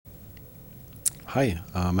Hi,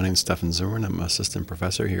 my name is Stefan Zimmerman. I'm an assistant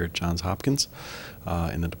professor here at Johns Hopkins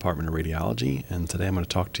in the Department of Radiology, and today I'm going to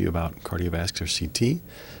talk to you about cardiovascular CT,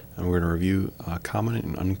 and we're going to review common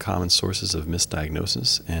and uncommon sources of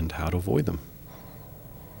misdiagnosis and how to avoid them.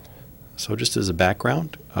 So just as a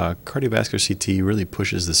background, cardiovascular CT really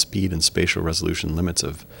pushes the speed and spatial resolution limits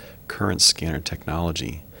of current scanner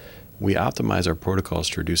technology. We optimize our protocols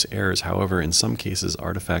to reduce errors. However, in some cases,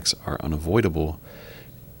 artifacts are unavoidable.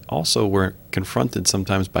 Also, we're confronted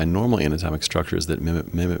sometimes by normal anatomic structures that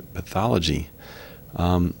mimic pathology.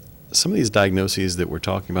 Some of these diagnoses that we're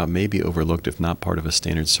talking about may be overlooked if not part of a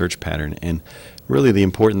standard search pattern. And really the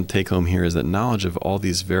important take-home here is that knowledge of all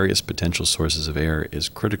these various potential sources of error is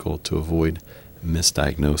critical to avoid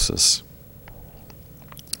misdiagnosis.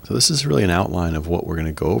 So this is really an outline of what we're going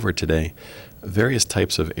to go over today, various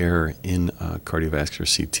types of error in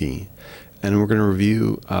cardiovascular CT. And we're going to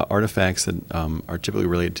review artifacts that are typically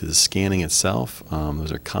related to the scanning itself.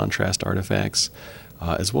 Those are contrast artifacts,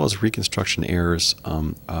 as well as reconstruction errors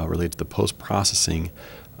related to the post-processing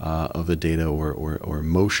of the data or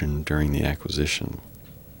motion during the acquisition.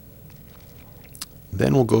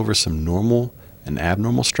 Then we'll go over some normal and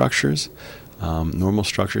abnormal structures. Normal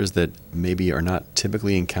structures that maybe are not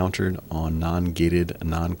typically encountered on non-gated,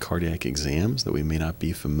 non-cardiac exams that we may not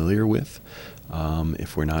be familiar with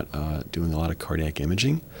if we're not doing a lot of cardiac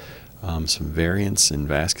imaging. Some variants in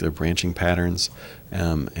vascular branching patterns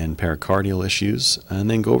and pericardial issues, and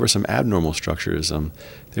then go over some abnormal structures.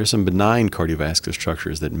 There's some benign cardiovascular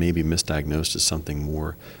structures that may be misdiagnosed as something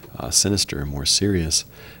more sinister and more serious.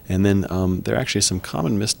 And then there are actually some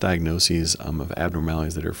common misdiagnoses of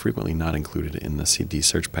abnormalities that are frequently not included in the CT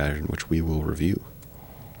search pattern, which we will review.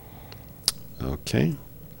 Okay.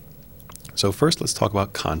 So first, let's talk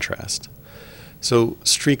about contrast. So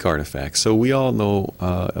streak artifacts. So we all know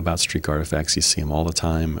about streak artifacts. You see them all the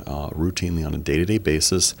time, routinely on a day-to-day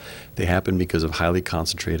basis. They happen because of highly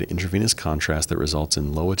concentrated intravenous contrast that results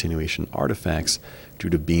in low attenuation artifacts due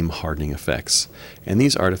to beam hardening effects. And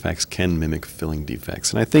these artifacts can mimic filling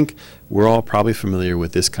defects. And I think we're all probably familiar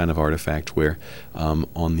with this kind of artifact where in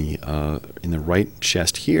the right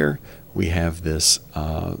chest here, we have this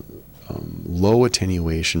low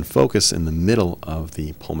attenuation focus in the middle of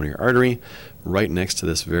the pulmonary artery, right next to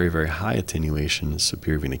this very, very high attenuation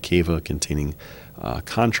superior vena cava containing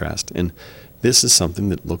contrast. And this is something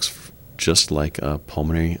that looks just like a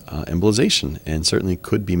pulmonary embolization and certainly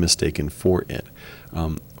could be mistaken for it.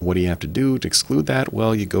 What do you have to do to exclude that?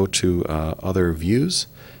 Well, you go to other views,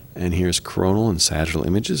 and here's coronal and sagittal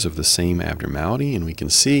images of the same abnormality, and we can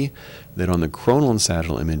see that on the coronal and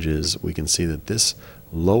sagittal images, we can see that this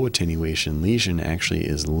low attenuation lesion actually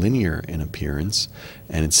is linear in appearance,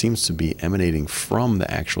 and it seems to be emanating from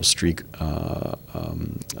the actual streak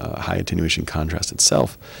high attenuation contrast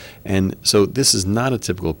itself. And so this is not a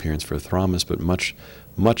typical appearance for a thrombus, but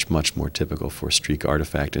much more typical for a streak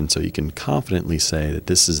artifact. And so you can confidently say that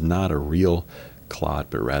this is not a real clot,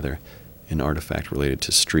 but rather an artifact related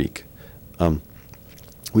to streak.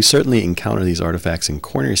 We certainly encounter these artifacts in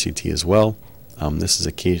coronary CT as well. This is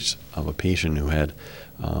a case of a patient who had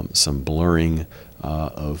some blurring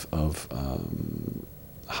of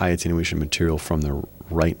high attenuation material from the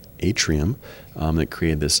right atrium that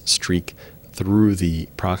created this streak through the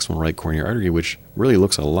proximal right coronary artery, which really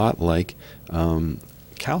looks a lot like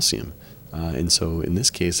calcium. And so in this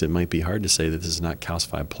case, it might be hard to say that this is not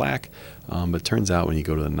calcified plaque, but it turns out when you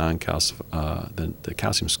go to the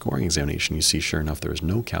calcium scoring examination, you see sure enough there is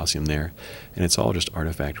no calcium there, and it's all just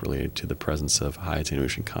artifact related to the presence of high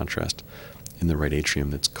attenuation contrast in the right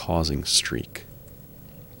atrium that's causing streak.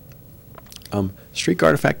 Streak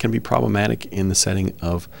artifact can be problematic in the setting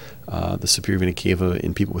of the superior vena cava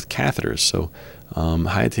in people with catheters. So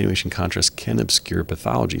high attenuation contrast can obscure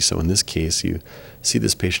pathology. So in this case, you see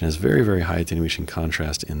this patient has very, very high attenuation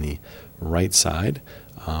contrast in the right side,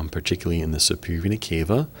 particularly in the superior vena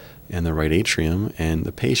cava and the right atrium. And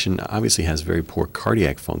the patient obviously has very poor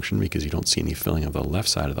cardiac function because you don't see any filling of the left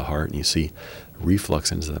side of the heart, and you see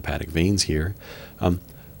reflux into the hepatic veins here.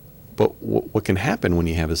 But what can happen when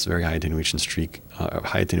you have this very high attenuation streak,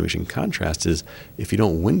 high attenuation contrast is if you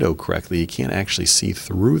don't window correctly, you can't actually see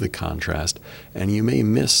through the contrast, and you may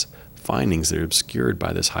miss findings that are obscured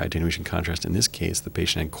by this high attenuation contrast. In this case, the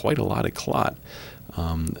patient had quite a lot of clot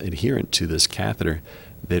adherent to this catheter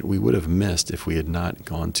that we would have missed if we had not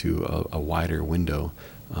gone to a wider window,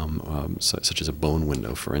 such as a bone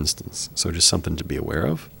window, for instance. So just something to be aware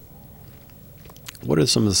of. What are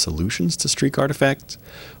some of the solutions to streak artifacts?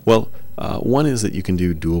 Well, One is that you can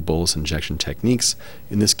do dual bolus injection techniques.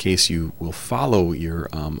 In this case, you will follow your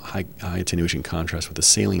high attenuation contrast with a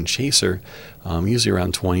saline chaser, usually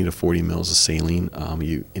around 20 to 40 mils of saline.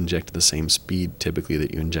 You inject at the same speed typically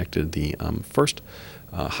that you injected the first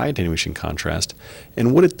high attenuation contrast,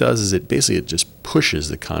 and what it does is it just pushes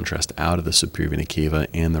the contrast out of the superior vena cava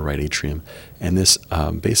and the right atrium, and this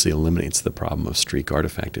basically eliminates the problem of streak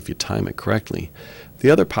artifact if you time it correctly. The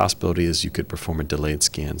other possibility is you could perform a delayed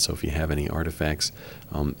scan. So if you have any artifacts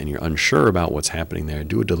and you're unsure about what's happening there,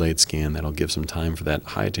 do a delayed scan. That'll give some time for that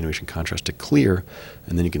high attenuation contrast to clear,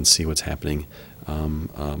 and then you can see what's happening,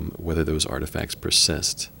 whether those artifacts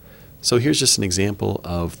persist. So here's just an example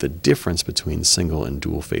of the difference between single and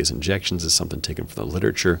dual phase injections. This is something taken from the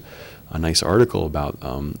literature. A nice article about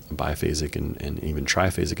biphasic and even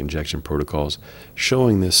triphasic injection protocols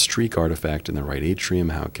showing this streak artifact in the right atrium,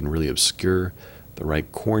 how it can really obscure the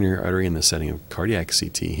right coronary artery in the setting of cardiac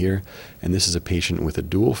CT here. And this is a patient with a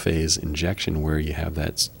dual phase injection where you have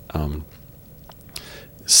that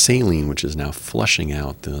saline, which is now flushing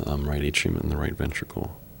out the right atrium and the right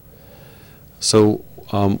ventricle. So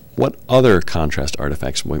what other contrast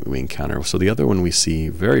artifacts might we encounter? So the other one we see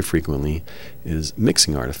very frequently is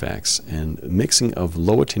mixing artifacts, and mixing of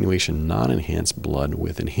low attenuation non-enhanced blood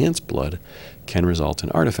with enhanced blood can result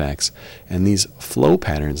in artifacts, and these flow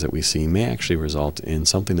patterns that we see may actually result in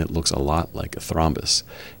something that looks a lot like a thrombus.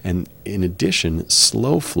 And in addition,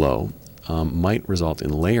 slow flow might result in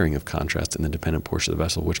layering of contrast in the dependent portion of the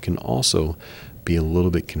vessel, which can also be a little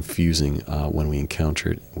bit confusing when we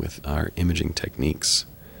encounter it with our imaging techniques.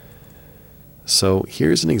 So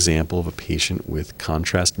here's an example of a patient with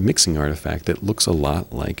contrast mixing artifact that looks a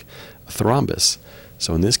lot like a thrombus.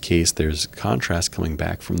 So in this case, there's contrast coming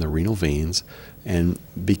back from the renal veins, and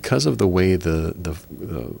because of the way the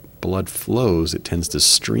blood flows, it tends to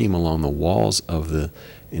stream along the walls of the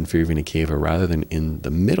inferior vena cava rather than in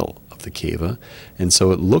the middle of the cava, and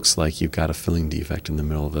so it looks like you've got a filling defect in the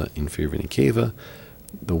middle of the inferior vena cava.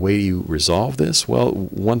 The way you resolve this, well,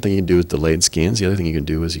 one thing you do is delayed scans. The other thing you can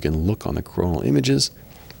do is you can look on the coronal images.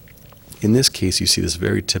 In this case, you see this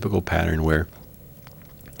very typical pattern where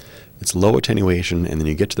it's low attenuation, and then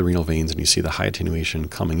you get to the renal veins and you see the high attenuation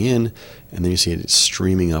coming in, and then you see it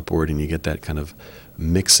streaming upward, and you get that kind of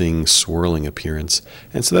mixing, swirling appearance.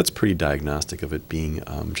 And so that's pretty diagnostic of it being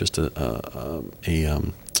just a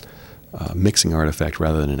mixing artifact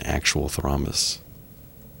rather than an actual thrombus.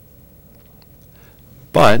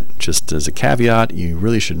 But just as a caveat, you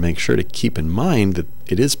really should make sure to keep in mind that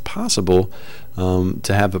it is possible to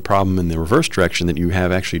have a problem in the reverse direction, that you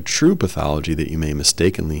have actually true pathology that you may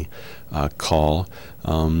mistakenly call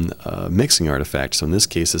a mixing artifact. So in this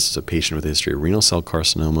case, this is a patient with a history of renal cell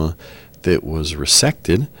carcinoma that was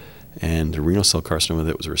resected, and the renal cell carcinoma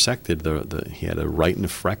that was resected, he had a right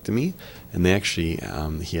nephrectomy, and they actually,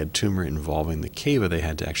 he had tumor involving the cava. They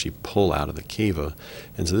had to actually pull out of the cava.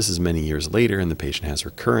 And so this is many years later, and the patient has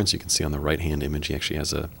recurrence. You can see on the right-hand image he actually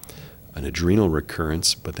has an adrenal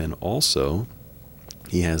recurrence, but then also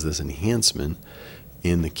he has this enhancement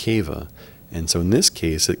in the cava. And so in this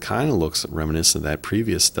case, it kind of looks reminiscent of that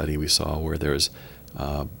previous study we saw where there's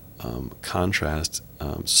contrast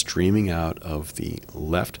streaming out of the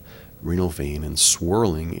left renal vein and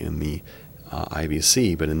swirling in the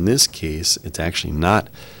IVC. But in this case, it's actually not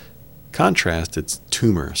contrast, it's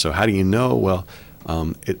tumor. So how do you know? Well,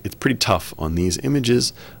 it's pretty tough on these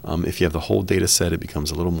images. If you have the whole data set, it becomes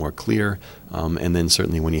a little more clear. And then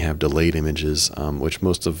certainly when you have delayed images, which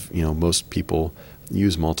most people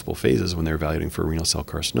use multiple phases when they're evaluating for renal cell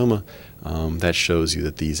carcinoma, that shows you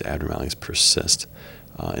that these abnormalities persist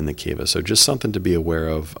in the cava. So just something to be aware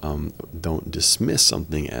of. Don't dismiss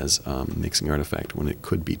something as mixing artifact when it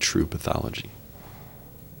could be true pathology.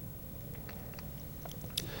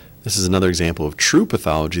 This is another example of true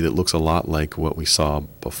pathology that looks a lot like what we saw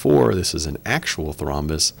before. This is an actual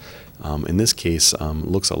thrombus. In this case,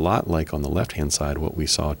 looks a lot like on the left-hand side what we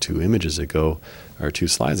saw two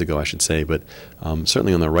slides ago, I should say. But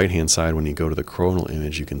certainly on the right-hand side, when you go to the coronal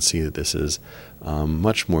image, you can see that this is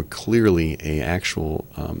much more clearly an actual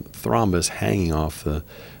thrombus hanging off the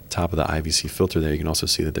top of the IVC filter there. You can also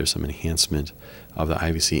see that there's some enhancement of the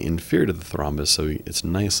IVC inferior to the thrombus, so it's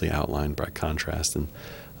nicely outlined by contrast. And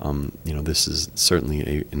this is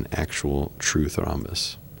certainly an actual true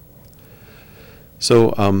thrombus.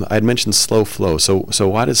 So I had mentioned slow flow. So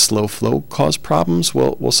why does slow flow cause problems?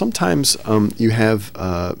 Well, sometimes you have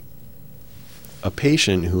a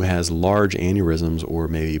patient who has large aneurysms or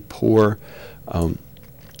maybe poor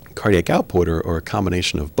cardiac output or a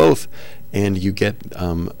combination of both, and you get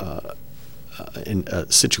in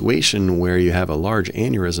a situation where you have a large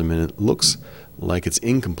aneurysm and it looks like it's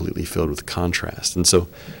incompletely filled with contrast. And so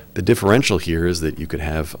the differential here is that you could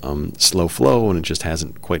have slow flow and it just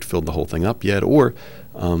hasn't quite filled the whole thing up yet, or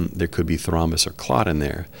there could be thrombus or clot in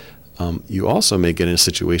there. You also may get in a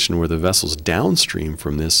situation where the vessels downstream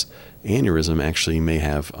from this aneurysm actually may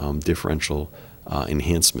have differential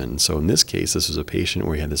enhancement. And so in this case, this was a patient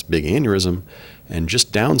where he had this big aneurysm, and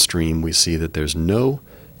just downstream we see that there's no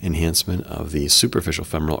enhancement of the superficial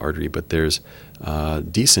femoral artery, but there's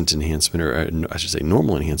decent enhancement, or I should say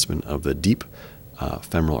normal enhancement of the deep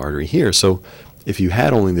femoral artery here. So if you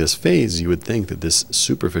had only this phase, you would think that this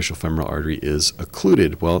superficial femoral artery is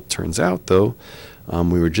occluded. Well, it turns out, though,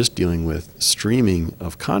 we were just dealing with streaming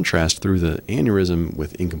of contrast through the aneurysm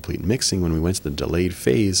with incomplete mixing. When we went to the delayed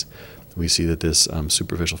phase, we see that this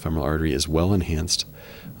superficial femoral artery is well enhanced,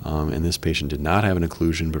 and this patient did not have an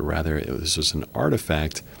occlusion, but rather it was just an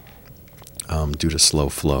artifact due to slow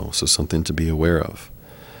flow, so something to be aware of.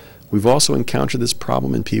 We've also encountered this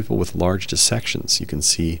problem in people with large dissections. You can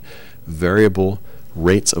see variable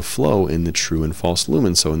rates of flow in the true and false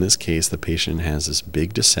lumen. So in this case, the patient has this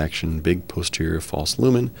big dissection, big posterior false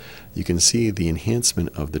lumen. You can see the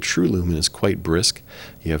enhancement of the true lumen is quite brisk.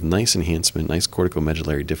 You have nice enhancement, nice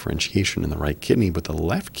corticomedullary differentiation in the right kidney, but the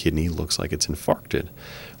left kidney looks like it's infarcted.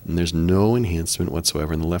 And there's no enhancement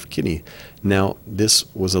whatsoever in the left kidney. Now, this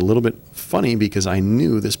was a little bit funny because I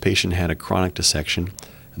knew this patient had a chronic dissection,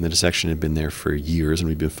 and the dissection had been there for years, and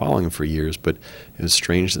we'd been following him for years, but it was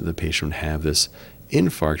strange that the patient would have this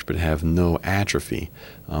infarct but have no atrophy.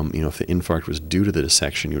 If the infarct was due to the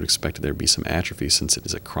dissection, you would expect that there would be some atrophy since it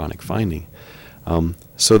is a chronic finding.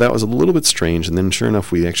 So that was a little bit strange, and then sure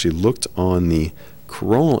enough, we actually looked on the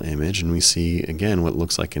coronal image, and we see, again, what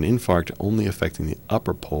looks like an infarct only affecting the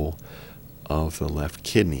upper pole of the left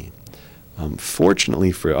kidney.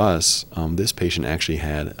 Fortunately for us, this patient actually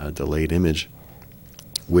had a delayed image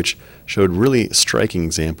which showed really striking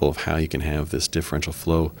example of how you can have this differential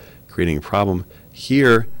flow creating a problem.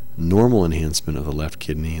 Here, normal enhancement of the left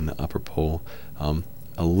kidney and the upper pole,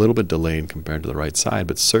 a little bit delayed compared to the right side,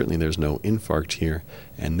 but certainly there's no infarct here,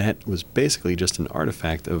 and that was basically just an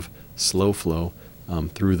artifact of slow flow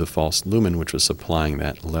through the false lumen, which was supplying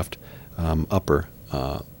that left upper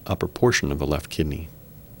portion of the left kidney.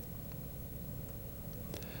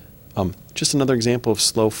 Just another example of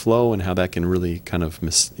slow flow and how that can really kind of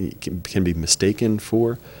can be mistaken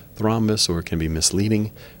for thrombus, or can be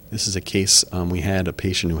misleading. This is a case, we had a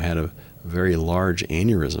patient who had a very large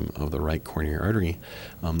aneurysm of the right coronary artery.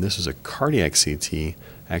 This was a cardiac CT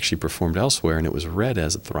actually performed elsewhere, and it was read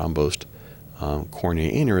as a thrombosed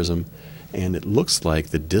coronary aneurysm, and it looks like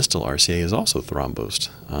the distal RCA is also thrombosed.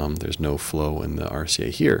 There's no flow in the RCA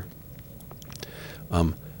here.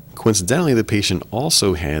 Coincidentally, the patient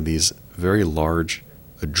also had these very large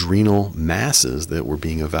adrenal masses that were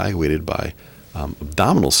being evaluated by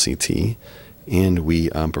abdominal CT, and we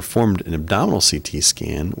performed an abdominal CT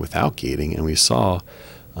scan without gating, and we saw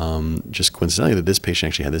just coincidentally that this patient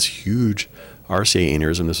actually had this huge RCA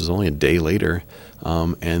aneurysm. This was only a day later,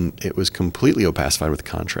 and it was completely opacified with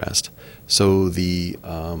contrast. So the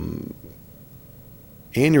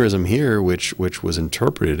aneurysm here, which was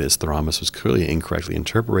interpreted as thrombus, was clearly incorrectly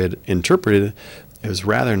interpreted. It was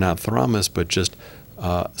rather not thrombus, but just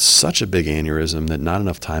such a big aneurysm that not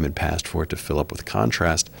enough time had passed for it to fill up with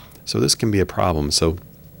contrast. So this can be a problem. So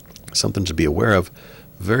something to be aware of.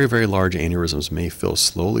 Very, very large aneurysms may fill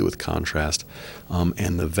slowly with contrast,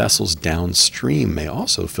 and the vessels downstream may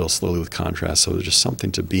also fill slowly with contrast. So there's just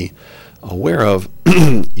something to be aware of.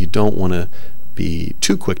 You don't want to be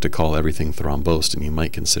too quick to call everything thrombosed, and you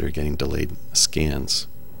might consider getting delayed scans.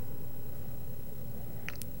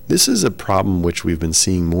 This is a problem which we've been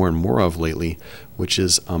seeing more and more of lately, which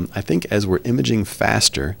is, I think as we're imaging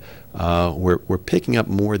faster, we're picking up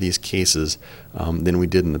more of these cases than we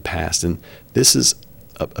did in the past. And this is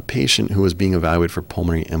a patient who was being evaluated for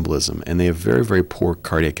pulmonary embolism, and they have very, very poor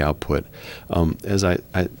cardiac output. As I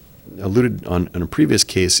alluded on a previous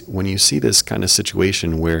case, when you see this kind of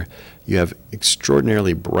situation where you have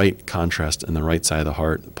extraordinarily bright contrast in the right side of the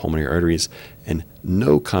heart, the pulmonary arteries, and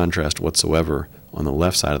no contrast whatsoever on the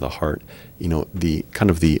left side of the heart, the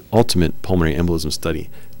kind of the ultimate pulmonary embolism study.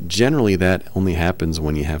 Generally, that only happens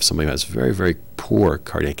when you have somebody who has very, very poor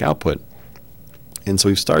cardiac output. And so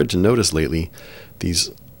we've started to notice lately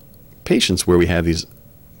these patients where we have these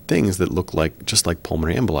things that look like just like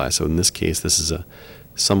pulmonary emboli. So in this case, this is a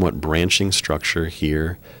somewhat branching structure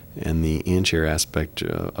here in the anterior aspect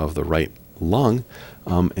of the right lung,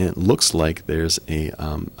 and it looks like there's a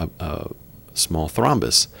small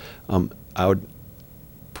thrombus. I would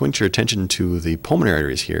point your attention to the pulmonary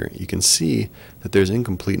arteries here. You can see that there's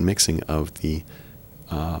incomplete mixing of the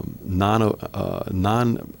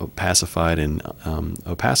non-opacified and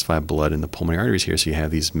opacified blood in the pulmonary arteries here, so you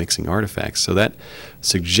have these mixing artifacts. So that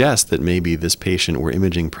suggests that maybe this patient we're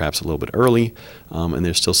imaging perhaps a little bit early, and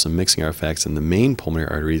there's still some mixing artifacts in the main pulmonary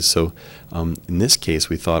arteries. So in this case,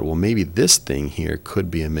 we thought, well, maybe this thing here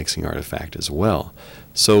could be a mixing artifact as well.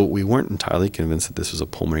 So we weren't entirely convinced that this was a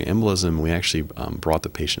pulmonary embolism. We actually brought the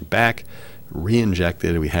patient back,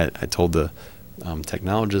 re-injected. I told the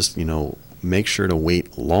technologist, make sure to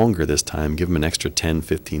wait longer this time, give them an extra 10,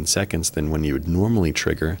 15 seconds than when you would normally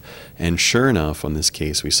trigger. And sure enough, on this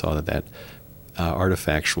case, we saw that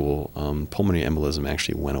artifactual pulmonary embolism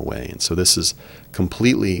actually went away. And so this is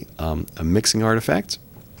completely a mixing artifact.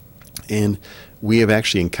 And we have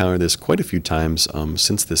actually encountered this quite a few times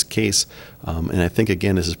since this case. And I think,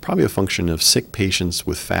 again, this is probably a function of sick patients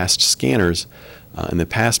with fast scanners. In the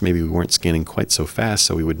past, maybe we weren't scanning quite so fast,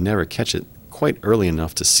 so we would never catch it quite early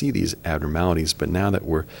enough to see these abnormalities. But now that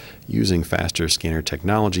we're using faster scanner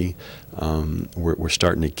technology, we're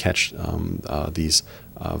starting to catch these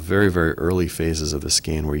very, very early phases of the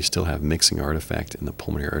scan where you still have mixing artifact in the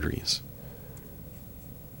pulmonary arteries.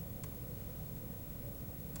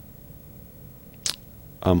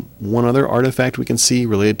 One other artifact we can see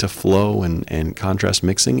related to flow and contrast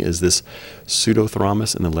mixing is this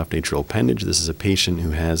pseudothrombus in the left atrial appendage. This is a patient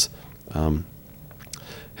who has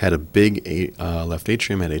had a big left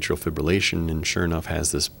atrium, had atrial fibrillation, and sure enough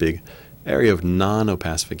has this big area of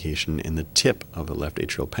non-opacification in the tip of the left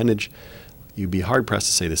atrial appendage. You'd be hard-pressed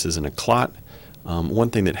to say this isn't a clot.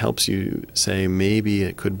 One thing that helps you say maybe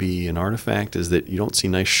it could be an artifact is that you don't see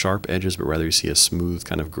nice sharp edges, but rather you see a smooth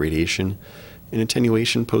kind of gradation and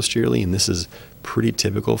attenuation posteriorly, and this is pretty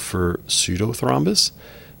typical for pseudothrombus.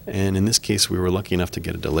 And in this case, we were lucky enough to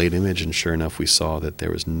get a delayed image, and sure enough, we saw that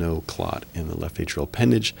there was no clot in the left atrial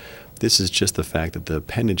appendage. This is just the fact that the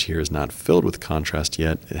appendage here is not filled with contrast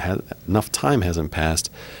yet. Enough time hasn't passed,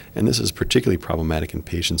 and this is particularly problematic in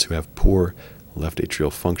patients who have poor left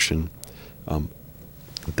atrial function,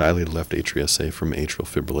 dilated left atria, say, from atrial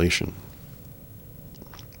fibrillation.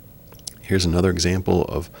 Here's another example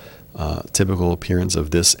of typical appearance of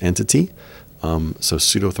this entity. So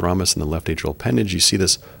pseudothrombus in the left atrial appendage, you see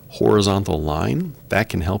this horizontal line, that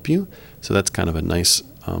can help you. So that's kind of a nice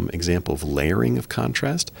example of layering of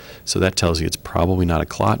contrast. So that tells you it's probably not a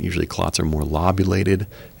clot. Usually clots are more lobulated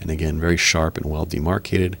and, again, very sharp and well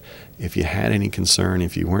demarcated. If you had any concern,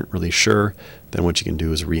 if you weren't really sure, then what you can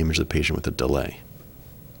do is re-image the patient with a delay.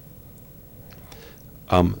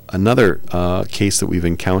 Another case that we've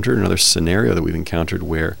encountered, another scenario that we've encountered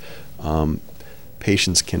where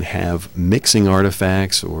patients can have mixing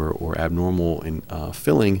artifacts or abnormal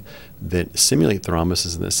filling that simulate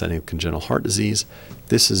thrombosis in the setting of congenital heart disease.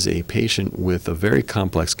 This is a patient with a very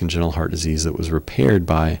complex congenital heart disease that was repaired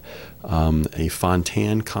by a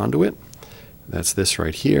Fontan conduit. That's this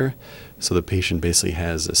right here. So the patient basically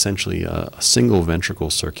has essentially a single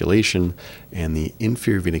ventricle circulation, and the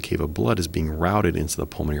inferior vena cava blood is being routed into the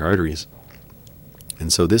pulmonary arteries.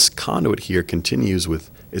 And so this conduit here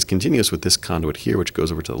is continuous with this conduit here, which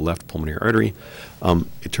goes over to the left pulmonary artery.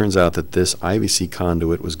 It turns out that this IVC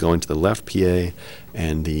conduit was going to the left PA,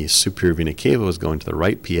 and the superior vena cava was going to the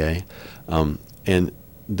right PA. And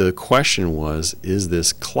the question was, is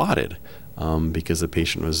this clotted? Because the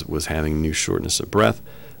patient was having new shortness of breath.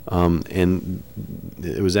 And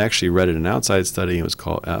it was actually read in an outside study. It was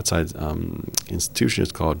called outside institution.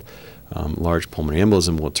 It's called large pulmonary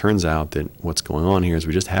embolism. Well, it turns out that what's going on here is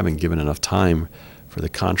we just haven't given enough time for the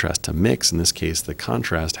contrast to mix. In this case, the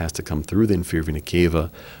contrast has to come through the inferior vena cava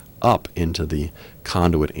up into the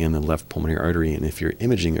conduit and the left pulmonary artery. And if you're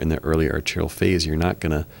imaging in the early arterial phase, you're not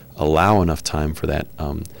going to allow enough time for that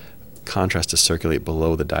contrast to circulate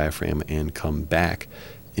below the diaphragm and come back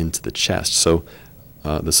into the chest. So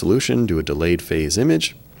the solution, do a delayed phase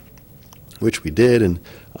image, which we did, and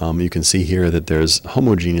you can see here that there's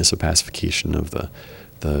homogeneous opacification of the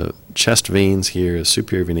chest veins here,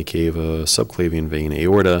 superior vena cava, subclavian vein,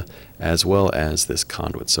 aorta, as well as this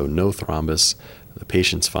conduit. So no thrombus, the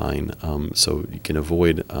patient's fine, so you can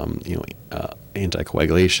avoid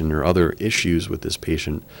anticoagulation or other issues with this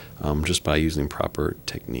patient just by using proper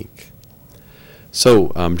technique.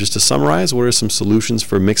 So just to summarize, what are some solutions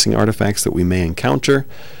for mixing artifacts that we may encounter?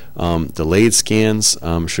 Delayed scans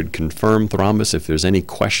should confirm thrombus if there's any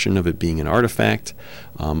question of it being an artifact.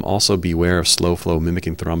 Also beware of slow flow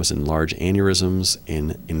mimicking thrombus in large aneurysms,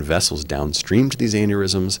 in vessels downstream to these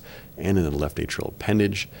aneurysms, and in the left atrial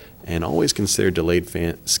appendage. And always consider delayed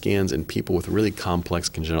scans in people with really complex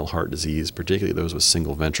congenital heart disease, particularly those with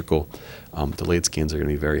single ventricle. Delayed scans are going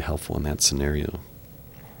to be very helpful in that scenario.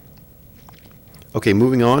 Okay,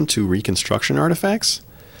 moving on to reconstruction artifacts.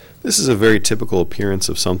 This is a very typical appearance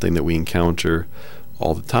of something that we encounter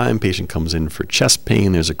all the time. Patient comes in for chest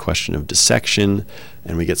pain, there's a question of dissection,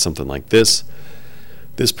 and we get something like this.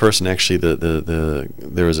 This person actually,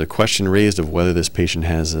 there is a question raised of whether this patient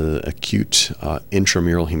has an acute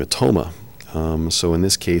intramural hematoma. So in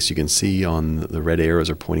this case, you can see on the red arrows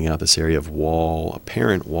are pointing out this area of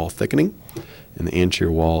apparent wall thickening in the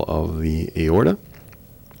anterior wall of the aorta.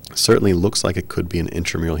 Certainly looks like it could be an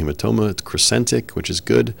intramural hematoma. It's crescentic, which is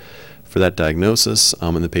good for that diagnosis,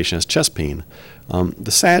 and the patient has chest pain.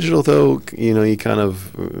 The sagittal, though, he kind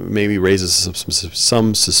of maybe raises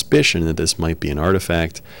some suspicion that this might be an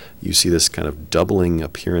artifact. You see this kind of doubling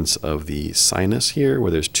appearance of the sinus here,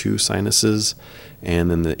 where there's two sinuses,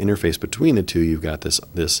 and then the interface between the two, you've got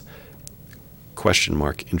this question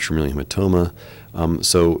mark intramural hematoma.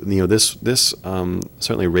 So this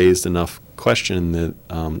certainly raised enough question that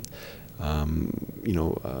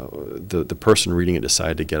the person reading it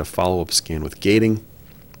decided to get a follow-up scan with gating.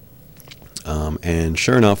 And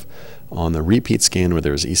sure enough, on the repeat scan where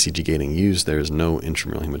there was ECG gating used, there is no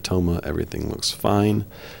intramural hematoma. Everything looks fine.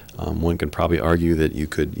 One could probably argue that you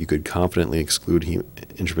could confidently exclude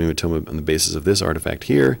intramural hematoma on the basis of this artifact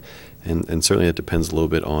here, and certainly it depends a little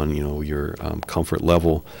bit on your comfort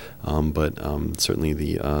level. But certainly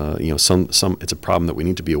it's a problem that we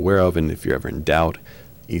need to be aware of, and if you're ever in doubt,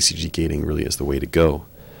 ECG gating really is the way to go.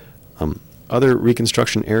 Other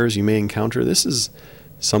reconstruction errors you may encounter. This is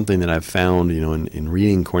something that I've found, in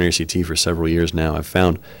reading coronary CT for several years now. I've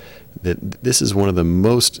found that this is one of the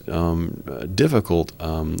most difficult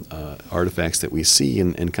artifacts that we see,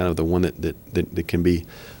 and kind of the one that can be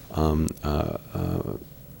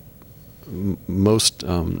most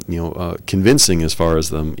convincing as far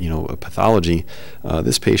as the pathology.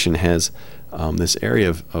 This patient has this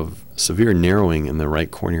area of severe narrowing in the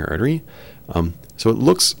right coronary artery. So it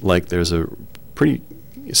looks like there's a pretty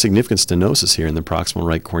significant stenosis here in the proximal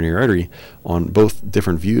right coronary artery. On both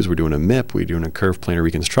different views, we're doing a MIP, we're doing a curved planar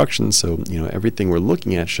reconstruction, so everything we're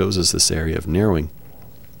looking at shows us this area of narrowing.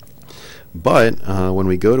 But when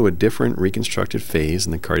we go to a different reconstructed phase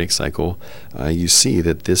in the cardiac cycle, you see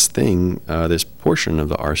that this portion of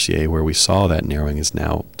the RCA where we saw that narrowing is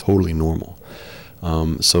now totally normal.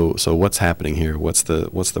 So what's happening here? What's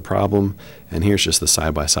the problem? And here's just the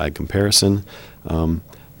side-by-side comparison.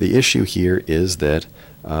 The issue here is that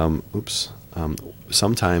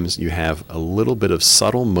sometimes you have a little bit of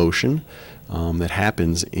subtle motion that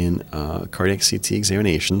happens in cardiac CT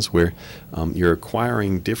examinations where you're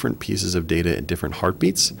acquiring different pieces of data at different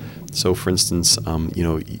heartbeats. So for instance,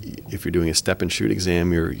 if you're doing a step and shoot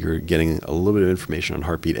exam, you're getting a little bit of information on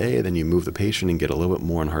heartbeat A, then you move the patient and get a little bit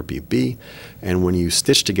more on heartbeat B. And when you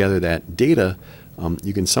stitch together that data,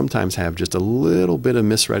 you can sometimes have just a little bit of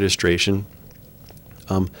misregistration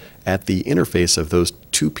at the interface of those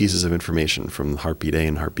two pieces of information from heartbeat A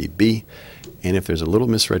and heartbeat B. And if there's a little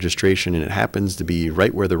misregistration and it happens to be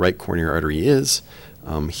right where the right coronary artery is,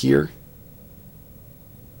 here,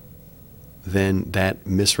 then that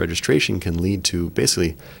misregistration can lead to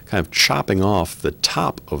basically kind of chopping off the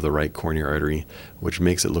top of the right coronary artery, which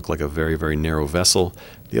makes it look like a very, very narrow vessel.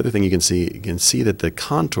 The other thing you can see that the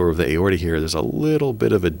contour of the aorta here, there's a little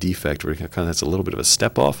bit of a defect where it kind of has a little bit of a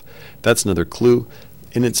step off. That's another clue.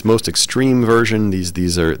 In its most extreme version, this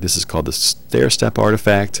is called the stair step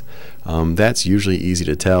artifact. That's usually easy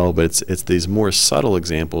to tell, but it's these more subtle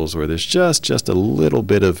examples where there's just a little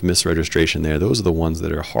bit of misregistration there. Those are the ones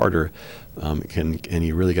that are harder, and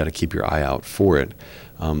you really got to keep your eye out for it.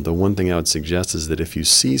 The one thing I would suggest is that if you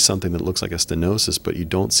see something that looks like a stenosis but you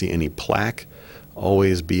don't see any plaque,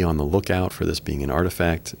 always be on the lookout for this being an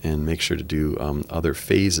artifact, and make sure to do other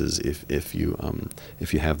phases if you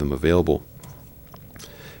have them available.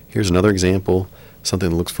 Here's another example, something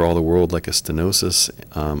that looks for all the world like a stenosis,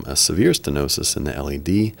 a severe stenosis in the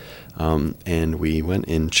LED, and we went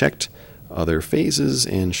and checked other phases,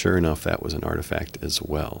 and sure enough, that was an artifact as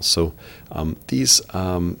well. So these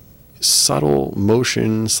subtle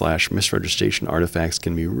motion / misregistration artifacts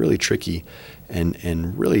can be really tricky,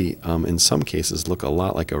 and really, in some cases, look a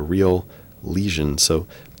lot like a real lesion. So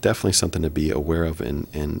definitely something to be aware of,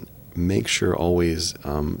 and make sure always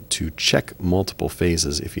to check multiple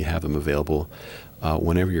phases if you have them available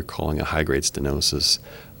whenever you're calling a high-grade stenosis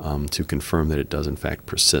to confirm that it does in fact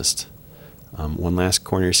persist. One last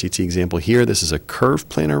coronary CT example here. This is a curved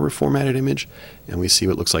planar reformatted image, and we see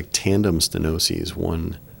what looks like tandem stenoses,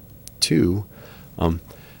 1, 2.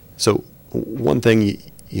 So one thing,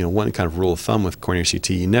 one kind of rule of thumb with coronary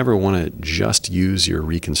CT, you never want to just use your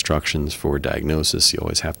reconstructions for diagnosis. You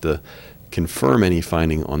always have to confirm any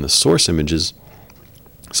finding on the source images.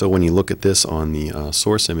 So when you look at this on the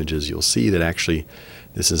source images, you'll see that actually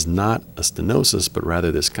this is not a stenosis, but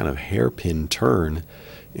rather this kind of hairpin turn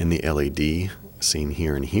in the LAD seen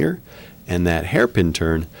here and here. And that hairpin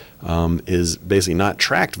turn is basically not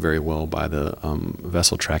tracked very well by the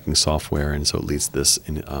vessel tracking software, and so it leads to this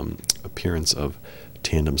appearance of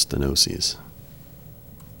tandem stenoses.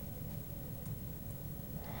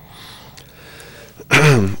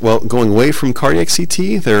 Well, going away from cardiac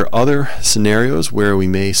CT, there are other scenarios where we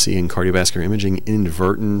may see in cardiovascular imaging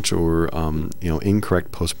inadvertent or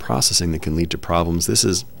incorrect post-processing that can lead to problems. This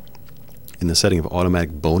is in the setting of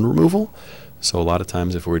automatic bone removal. So a lot of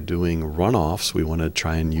times if we're doing runoffs, we want to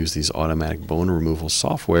try and use these automatic bone removal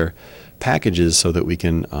software packages so that we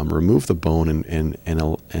can remove the bone, and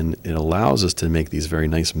it allows us to make these very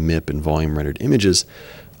nice MIP and volume rendered images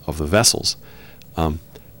of the vessels.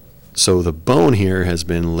 So the bone here has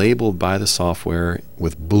been labeled by the software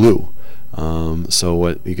with blue. So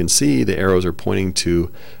what you can see, the arrows are pointing to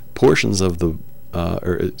portions of the,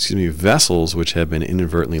 vessels which have been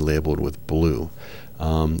inadvertently labeled with blue.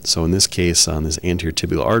 So in this case, on this anterior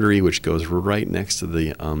tibial artery, which goes right next to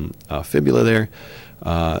the fibula there,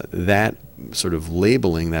 that sort of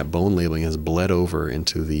labeling, that bone labeling, has bled over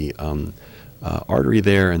into the artery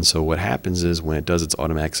there, and so what happens is when it does its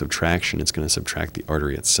automatic subtraction, it's going to subtract the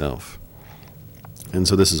artery itself. And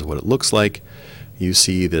so this is what it looks like. You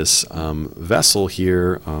see this vessel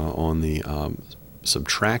here on the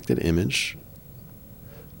subtracted image.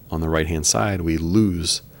 On the right-hand side, we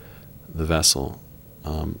lose the vessel.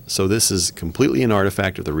 So this is completely an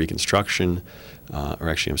artifact of the reconstruction, or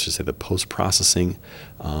actually I should say the post-processing,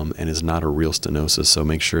 and is not a real stenosis, so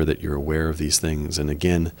make sure that you're aware of these things. And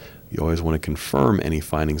again, you always want to confirm any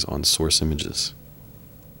findings on source images.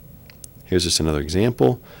 Here's just another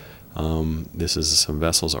example. This is some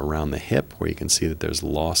vessels around the hip where you can see that there's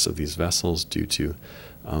loss of these vessels due to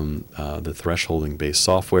the thresholding-based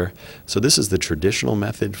software. So this is the traditional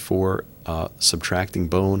method for subtracting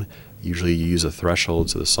bone. Usually you use a threshold,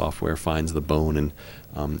 so the software finds the bone and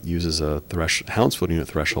uses a Hounsfield unit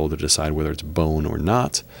threshold to decide whether it's bone or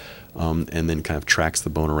not, and then kind of tracks the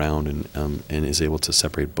bone around and is able to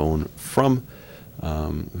separate bone from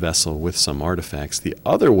vessel with some artifacts. The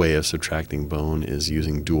other way of subtracting bone is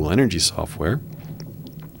using dual energy software.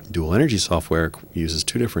 Dual energy software uses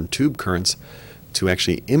two different tube currents to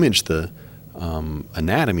actually image the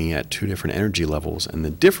anatomy at two different energy levels, and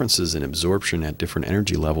the differences in absorption at different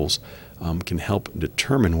energy levels can help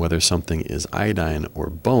determine whether something is iodine or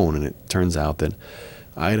bone. And it turns out that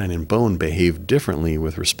iodine and bone behave differently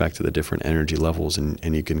with respect to the different energy levels,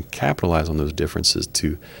 and you can capitalize on those differences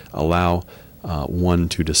to allow one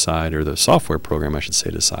to decide, or the software program I should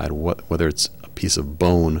say, decide whether it's a piece of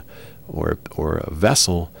bone or a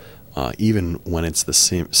vessel, even when it's the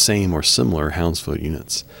same or similar Hounsfield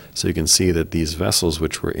units. So you can see that these vessels,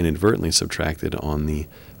 which were inadvertently subtracted on the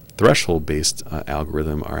threshold-based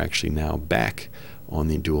algorithm, are actually now back on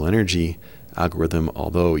the dual energy algorithm,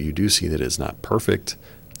 although you do see that it's not perfect.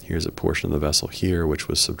 Here's a portion of the vessel here which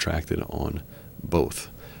was subtracted on both.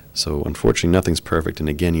 So unfortunately nothing's perfect, and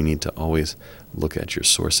again you need to always look at your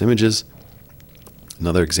source images.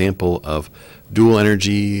 Another example of dual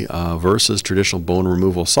energy versus traditional bone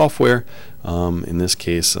removal software. In this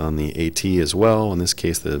case on the AT as well. In this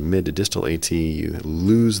case the mid to distal AT, you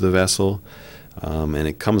lose the vessel, and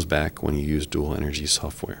it comes back when you use dual energy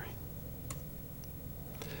software.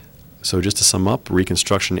 So just to sum up,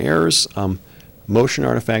 reconstruction errors. Motion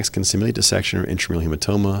artifacts can simulate dissection or intramural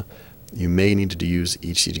hematoma. You may need to use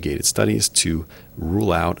ECG-gated studies to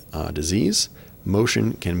rule out disease.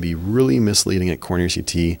 Motion can be really misleading at coronary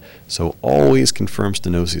CT, so always confirm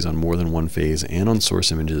stenoses on more than one phase and on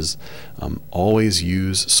source images. Always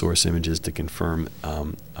use source images to confirm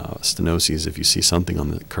stenoses if you see something on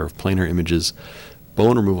the curved planar images.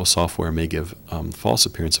 Bone removal software may give false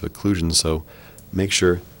appearance of occlusion, so make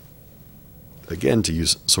sure, again, to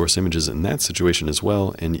use source images in that situation as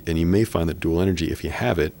well, and you may find that dual energy, if you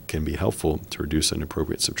have it, can be helpful to reduce an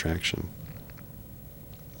appropriate subtraction.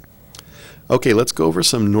 Okay, let's go over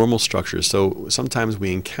some normal structures. So sometimes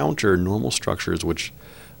we encounter normal structures which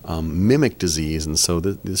mimic disease, and so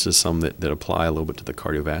this is some that apply a little bit to the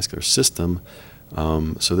cardiovascular system.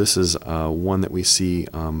 So this is one that we see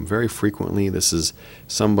very frequently. This is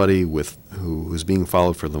somebody who's being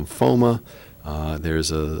followed for lymphoma.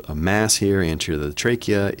 There's a mass here anterior to the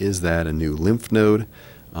trachea. Is that a new lymph node?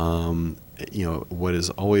 What is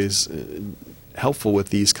always helpful with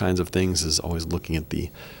these kinds of things is always looking at the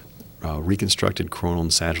reconstructed coronal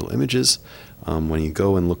and sagittal images. When you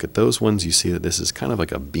go and look at those ones, you see that this is kind of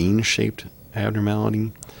like a bean-shaped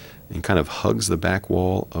abnormality and kind of hugs the back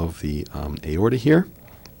wall of the aorta here.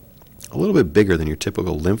 a little bit bigger than your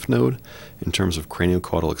typical lymph node in terms of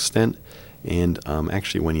craniocaudal extent. And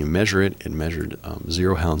actually, when you measure it, it measured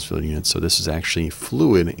 0 Hounsfield units. So this is actually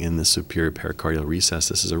fluid in the superior pericardial recess.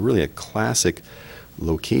 This is really a classic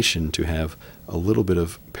location to have a little bit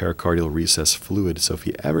of pericardial recess fluid. So if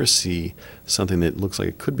you ever see something that looks like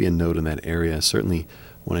it could be a node in that area, certainly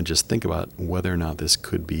want to just think about whether or not this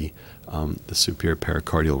could be the superior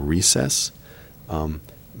pericardial recess.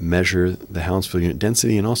 Measure the Hounsfield unit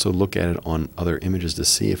density and also look at it on other images to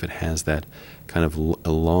see if it has that kind of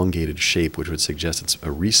elongated shape, which would suggest it's a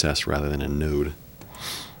recess rather than a node.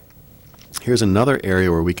 Here's another area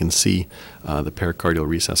where we can see the pericardial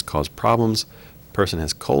recess cause problems. Person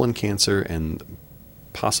has colon cancer and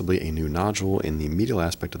possibly a new nodule in the medial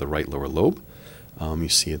aspect of the right lower lobe. You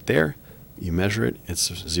see it there. You measure it.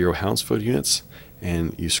 It's 0 Hounsfield units.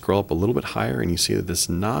 And you scroll up a little bit higher and you see that this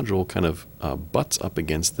nodule kind of butts up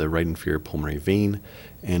against the right inferior pulmonary vein.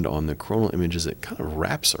 And on the coronal images, it kind of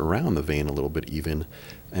wraps around the vein a little bit even.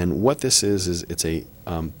 And what this is it's a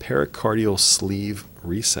pericardial sleeve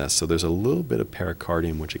recess. So there's a little bit of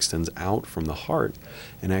pericardium which extends out from the heart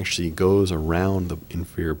and actually goes around the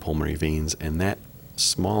inferior pulmonary veins. And that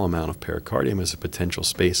small amount of pericardium is a potential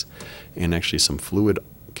space, and actually some fluid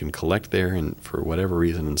can collect there. And for whatever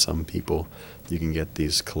reason, in some people, you can get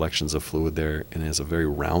these collections of fluid there, and it has a very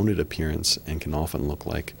rounded appearance and can often look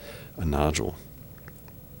like a nodule.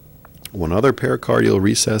 One other pericardial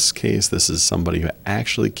recess case, this is somebody who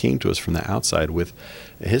actually came to us from the outside with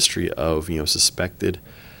a history of suspected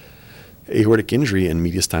aortic injury and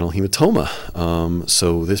mediastinal hematoma.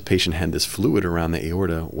 So this patient had this fluid around the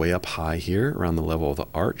aorta way up high here around the level of the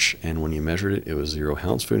arch, and when you measured it, it was 0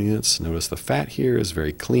 Hounsfield units. Notice the fat here is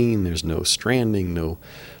very clean. There's no stranding, no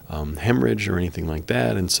hemorrhage or anything like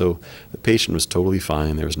that, and so the patient was totally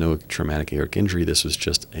fine. There was no traumatic aortic injury. This was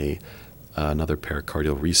just another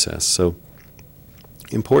pericardial recess. So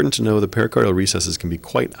important to know the pericardial recesses can be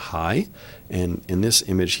quite high, and in this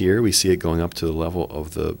image here we see it going up to the level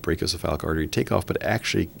of the brachiocephalic artery takeoff, but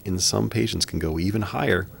actually in some patients can go even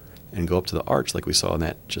higher and go up to the arch like we saw in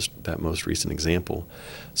that most recent example.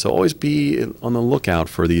 So always be on the lookout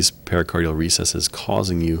for these pericardial recesses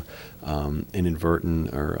causing you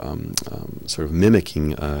inadvertent or sort of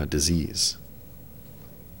mimicking disease.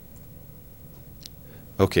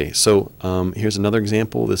 Okay, so here's another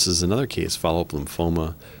example. This is another case, follow-up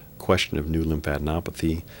lymphoma, question of new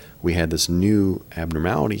lymphadenopathy. We had this new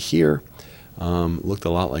abnormality here. Looked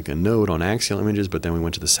a lot like a node on axial images, but then we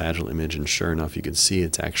went to the sagittal image, and sure enough, you can see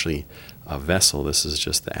it's actually a vessel. This is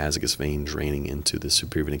just the azygos vein draining into the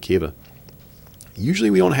superior vena cava.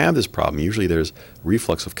 Usually we don't have this problem. Usually there's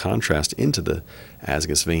reflux of contrast into the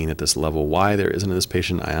azygos vein at this level. Why there isn't in this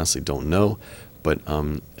patient, I honestly don't know. But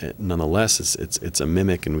nonetheless, it's a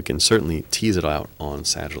mimic, and we can certainly tease it out on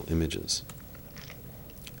sagittal images.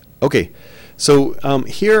 Okay, so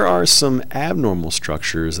here are some abnormal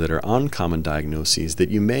structures that are uncommon diagnoses that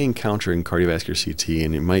you may encounter in cardiovascular CT,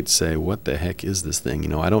 and you might say, "What the heck is this thing?"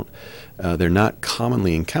 They're not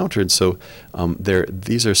commonly encountered. So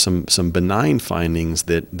these are some benign findings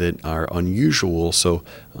that are unusual. So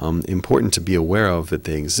important to be aware of that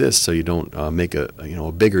they exist, so you don't make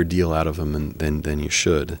a bigger deal out of them than you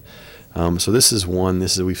should. So this is one.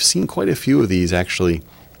 We've seen quite a few of these actually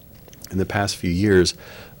in the past few years.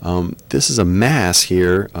 This is a mass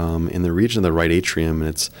here in the region of the right atrium, and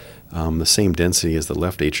it's the same density as the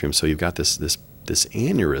left atrium. So you've got this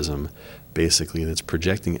aneurysm, basically, that's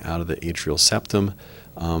projecting out of the atrial septum.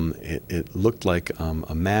 It looked like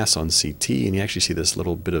a mass on CT, and you actually see this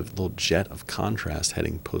little jet of contrast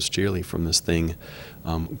heading posteriorly from this thing,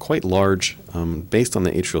 quite large, based on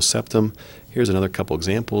the atrial septum. Here's another couple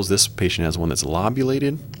examples. This patient has one that's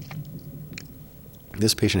lobulated.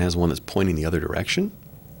 This patient has one that's pointing the other direction,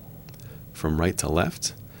 from right to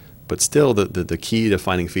left. But still, the key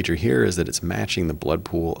defining feature here is that it's matching the blood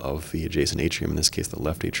pool of the adjacent atrium, in this case the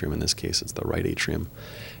left atrium, in this case it's the right atrium.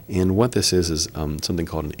 And what this is something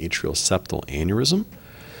called an atrial septal aneurysm.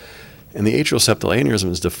 And the atrial septal aneurysm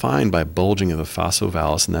is defined by bulging of the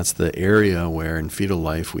fossa-ovalis, and that's the area where in fetal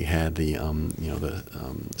life we had the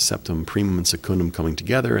septum primum and secundum coming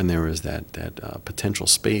together, and there was that potential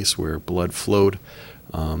space where blood flowed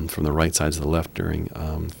from the right side to the left during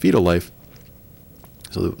fetal life.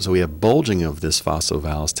 So we have bulging of this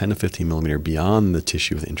fossa-ovalis 10 to 15 millimeter beyond the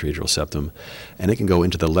tissue of the intraatrial septum, and it can go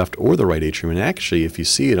into the left or the right atrium. And actually, if you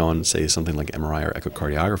see it on, say, something like MRI or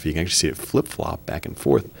echocardiography, you can actually see it flip-flop back and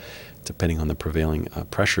forth depending on the prevailing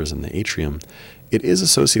pressures in the atrium. It is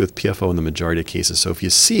associated with PFO in the majority of cases, so if you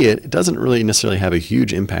see it, it doesn't really necessarily have a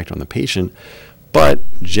huge impact on the patient,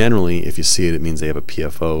 But generally, if you see it, it means they have a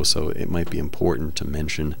PFO, so it might be important to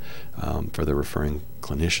mention for the referring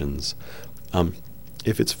clinicians.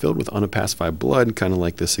 If it's filled with unopacified blood, kind of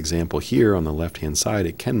like this example here on the left-hand side,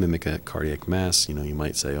 it can mimic a cardiac mass. You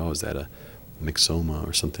might say, oh, is that a myxoma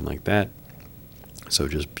or something like that? So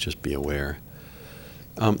just be aware.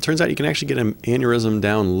 Turns out you can actually get an aneurysm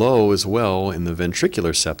down low as well in the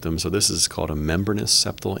ventricular septum. So this is called a membranous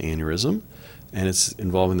septal aneurysm, and it's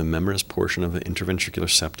involving the membranous portion of the interventricular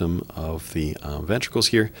septum of the ventricles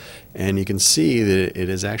here. And you can see that it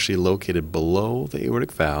is actually located below the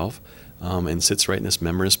aortic valve and sits right in this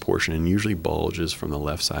membranous portion and usually bulges from the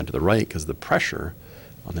left side to the right because the pressure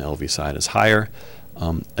on the LV side is higher.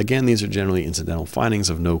 Again, these are generally incidental findings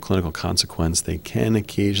of no clinical consequence. They can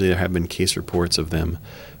occasionally, there have been case reports of them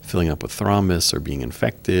filling up with thrombus or being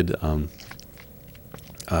infected.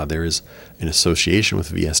 There is an association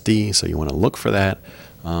with VSD, so you want to look for that.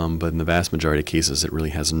 But in the vast majority of cases, it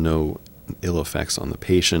really has no ill effects on the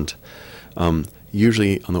patient.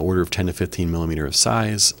 Usually on the order of 10 to 15 millimeter of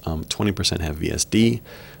size, 20% have VSD.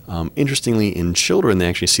 Interestingly, in children, they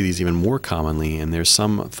actually see these even more commonly, and there's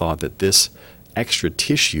some thought that this extra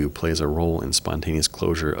tissue plays a role in spontaneous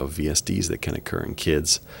closure of VSDs that can occur in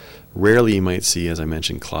kids. Rarely you might see, as I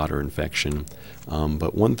mentioned, clot or infection.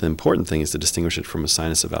 But one important thing is to distinguish it from a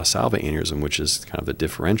sinus of Valsalva aneurysm, which is kind of the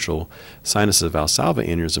differential. Sinus of Valsalva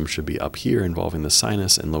aneurysm should be up here, involving the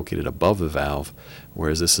sinus and located above the valve,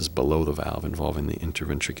 whereas this is below the valve, involving the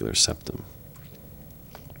interventricular septum.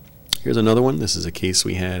 Here's another one. This is a case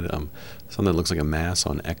we had, something that looks like a mass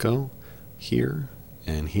on echo here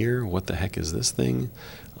and here. What the heck is this thing?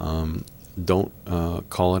 Don't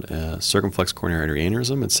call it a circumflex coronary artery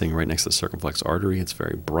aneurysm. It's sitting right next to the circumflex artery. It's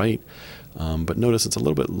very bright. But notice it's a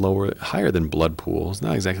little bit higher than blood pool. It's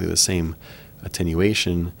not exactly the same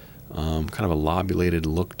attenuation, kind of a lobulated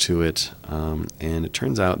look to it. And it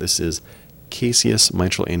turns out this is caseous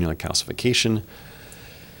mitral annular calcification.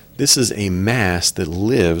 This is a mass that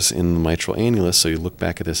lives in the mitral annulus. So you look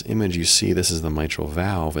back at this image, you see this is the mitral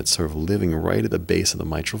valve. It's sort of living right at the base of the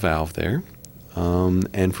mitral valve there.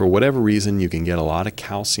 And for whatever reason, you can get a lot of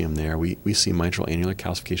calcium there. We see mitral annular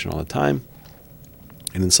calcification all the time.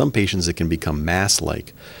 And in some patients, it can become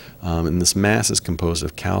mass-like. And this mass is composed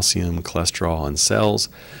of calcium, cholesterol, and cells.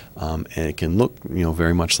 And it can look,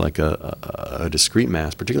 very much like a discrete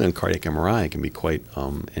mass, particularly in cardiac MRI. It can be quite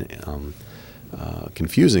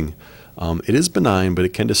confusing. It is benign, but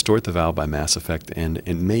it can distort the valve by mass effect, and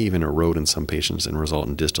it may even erode in some patients and result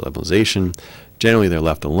in distal embolization. Generally, they're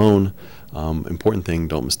left alone. Important thing,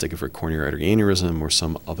 don't mistake it for coronary artery aneurysm or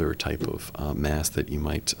some other type of mass that you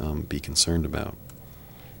might be concerned about.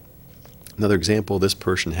 Another example, this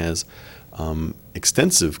person has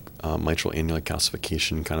extensive mitral annular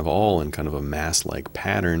calcification, kind of all in kind of a mass-like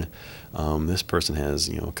pattern. This person has,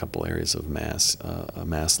 a couple areas of mass, a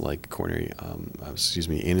mass-like coronary,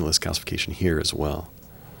 annulus calcification here as well.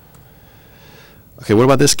 Okay, what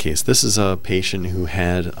about this case? This is a patient who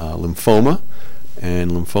had lymphoma,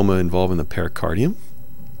 and lymphoma involving the pericardium,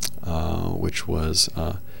 which was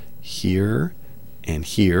here and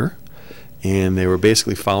here. And they were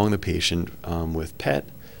basically following the patient with PET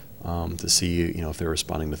to see, if they're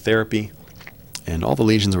responding to therapy. And all the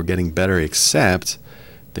lesions were getting better, except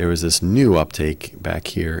there was this new uptake back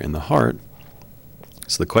here in the heart.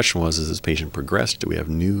 So the question was, is this patient progressed? Do we have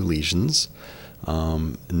new lesions,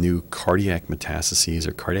 new cardiac metastases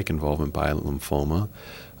or cardiac involvement by lymphoma,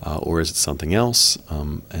 or is it something else?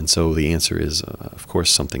 And so the answer is, of course,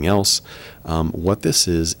 something else. What this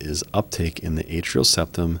is uptake in the atrial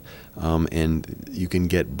septum, and you can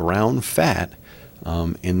get brown fat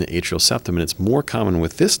in the atrial septum, and it's more common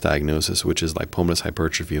with this diagnosis, which is lipomatous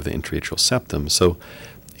hypertrophy of the intraatrial septum. So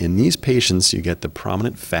in these patients, you get the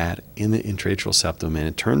prominent fat in the intraatrial septum, and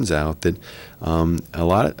it turns out that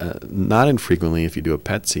not infrequently, if you do a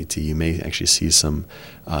PET CT, you may actually see some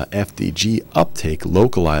FDG uptake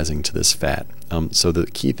localizing to this fat. So the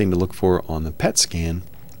key thing to look for on the PET scan,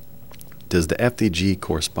 does the FDG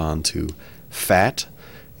correspond to fat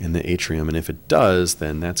in the atrium? And if it does,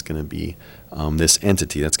 then that's going to be this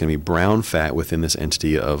entity. That's going to be brown fat within this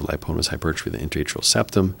entity of lipomatous hypertrophy of the intraatrial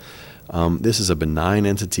septum. This is a benign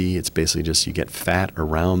entity. It's basically just you get fat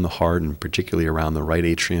around the heart, and particularly around the right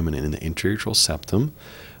atrium and in the intraatrial septum.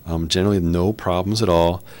 Generally, no problems at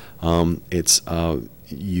all.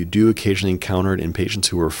 You do occasionally encounter it in patients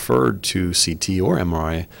who are referred to CT or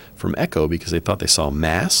MRI from echo because they thought they saw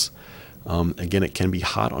mass. Again, it can be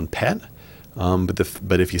hot on PET,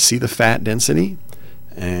 but if you see the fat density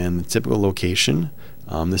and the typical location,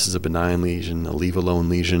 this is a benign lesion, a leave-alone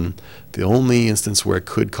lesion. The only instance where it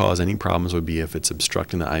could cause any problems would be if it's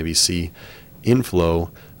obstructing the IVC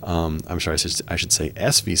inflow. I'm sorry, I should say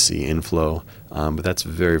SVC inflow, but that's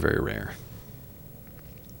very, very rare.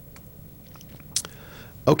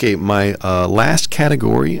 Okay, my last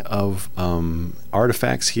category of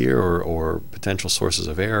artifacts here or potential sources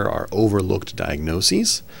of error are overlooked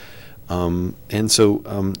diagnoses. And so,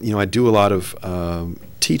 I do a lot of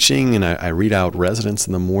teaching, and I read out residents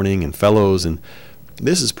in the morning and fellows, and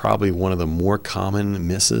this is probably one of the more common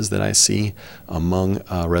misses that I see among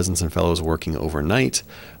residents and fellows working overnight.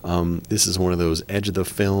 This is one of those edge of the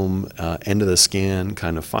film, end of the scan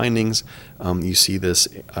kind of findings. You see this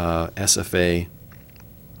SFA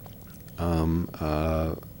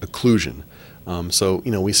occlusion. So,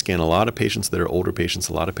 we scan a lot of patients that are older patients,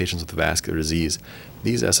 a lot of patients with vascular disease.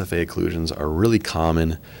 These SFA occlusions are really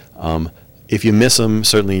common. If you miss them,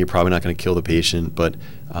 certainly you're probably not going to kill the patient, but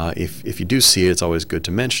if you do see it, it's always good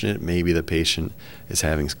to mention it. Maybe the patient is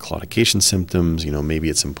having claudication symptoms. Maybe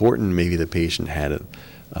it's important. Maybe the patient had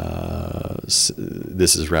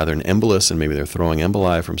this is rather an embolus, and maybe they're throwing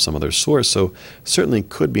emboli from some other source. So certainly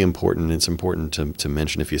could be important. It's important to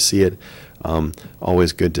mention if you see it.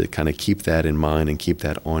 Always good to kind of keep that in mind and keep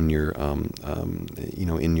that on your,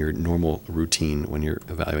 in your normal routine when you're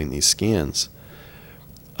evaluating these scans.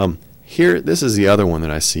 Here, this is the other one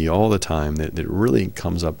that I see all the time that really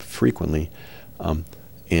comes up frequently and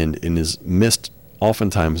is missed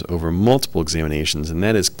oftentimes over multiple examinations, and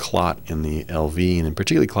that is clot in the LV, and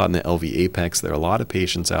particularly clot in the LV apex. There are a lot of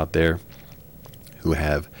patients out there who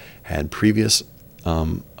have had previous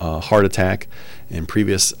heart attack, and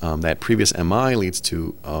that previous MI leads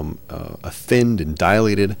to a thinned and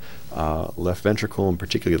dilated left ventricle, and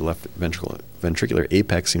particularly the left ventricular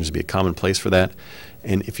apex seems to be a common place for that.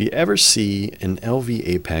 And if you ever see an LV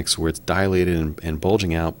apex where it's dilated and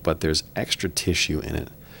bulging out, but there's extra tissue in it,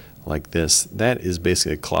 like this, that is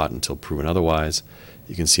basically a clot until proven otherwise.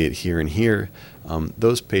 You can see it here and here.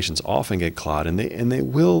 Those patients often get clot, and they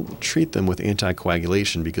will treat them with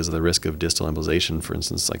anticoagulation because of the risk of distal embolization, for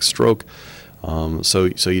instance, like stroke. So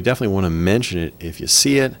you definitely want to mention it if you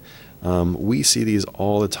see it. We see these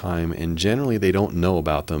all the time, and generally they don't know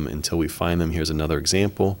about them until we find them. Here's another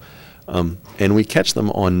example. And we catch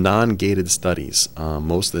them on non-gated studies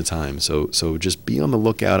most of the time. So just be on the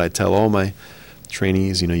lookout. I tell all my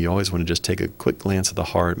trainees, you always want to just take a quick glance at the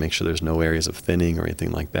heart, make sure there's no areas of thinning or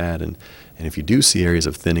anything like that. And if you do see areas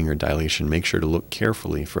of thinning or dilation, make sure to look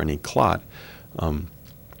carefully for any clot,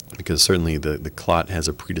 because certainly the clot has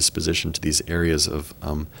a predisposition to these areas of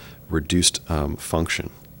reduced function.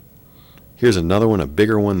 Here's another one, a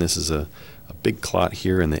bigger one. This is a big clot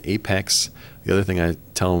here in the apex. The other thing I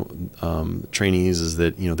tell trainees is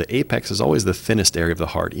that the apex is always the thinnest area of the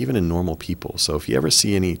heart, even in normal people. So if you ever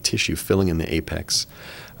see any tissue filling in the apex,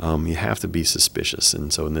 you have to be suspicious.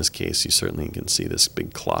 And so in this case, you certainly can see this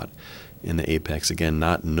big clot in the apex, again,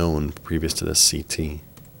 not known previous to this CT.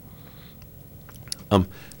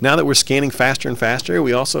 Now that we're scanning faster and faster,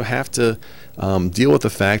 we also have to deal with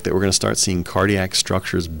the fact that we're going to start seeing cardiac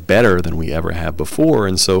structures better than we ever have before.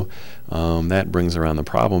 And so that brings around the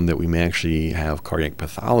problem that we may actually have cardiac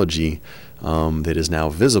pathology that is now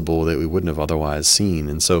visible that we wouldn't have otherwise seen.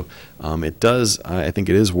 And so I think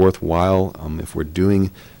it is worthwhile if we're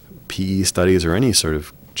doing PE studies or any sort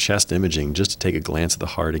of chest imaging, just to take a glance at the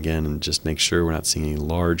heart again and just make sure we're not seeing any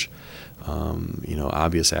large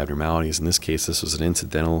obvious abnormalities. In this case, this was an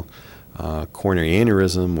incidental coronary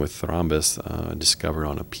aneurysm with thrombus discovered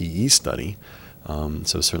on a PE study.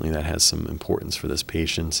 So certainly that has some importance for this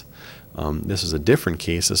patient. This is a different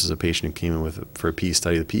case. This is a patient who came in for a PE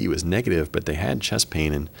study. The PE was negative, but they had chest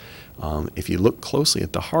pain. And if you look closely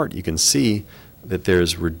at the heart, you can see that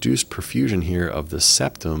there's reduced perfusion here of the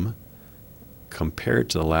septum compared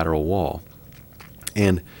to the lateral wall.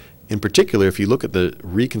 And in particular, if you look at the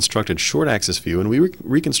reconstructed short axis view, and we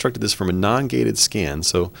reconstructed this from a non-gated scan,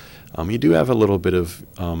 so you do have a little bit of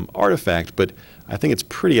artifact, but I think it's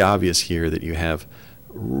pretty obvious here that you have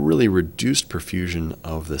really reduced perfusion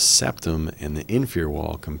of the septum and the inferior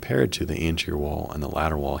wall compared to the anterior wall and the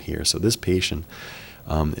lateral wall here. So this patient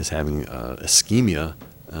is having ischemia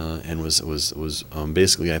and was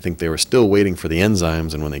basically, I think they were still waiting for the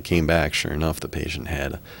enzymes, and when they came back, sure enough, the patient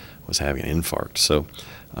was having an infarct. So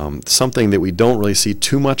something that we don't really see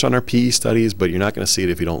too much on our PE studies, but you're not going to see it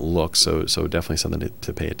if you don't look, so definitely something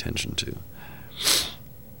to pay attention to.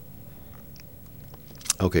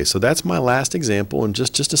 Okay, so that's my last example, and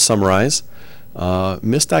just to summarize,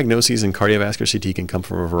 misdiagnoses in cardiovascular CT can come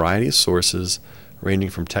from a variety of sources,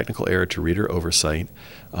 ranging from technical error to reader oversight.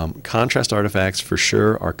 Contrast artifacts for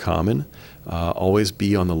sure are common. Always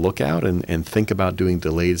be on the lookout and think about doing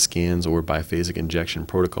delayed scans or biphasic injection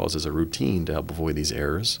protocols as a routine to help avoid these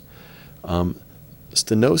errors.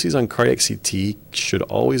 Stenoses on cardiac CT should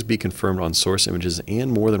always be confirmed on source images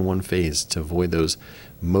and more than one phase to avoid those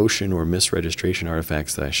motion or misregistration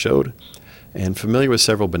artifacts that I showed. And familiar with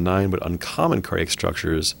several benign but uncommon cardiac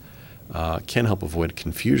structures can help avoid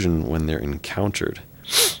confusion when they're encountered.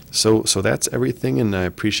 So that's everything, and I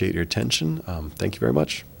appreciate your attention. Thank you very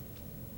much.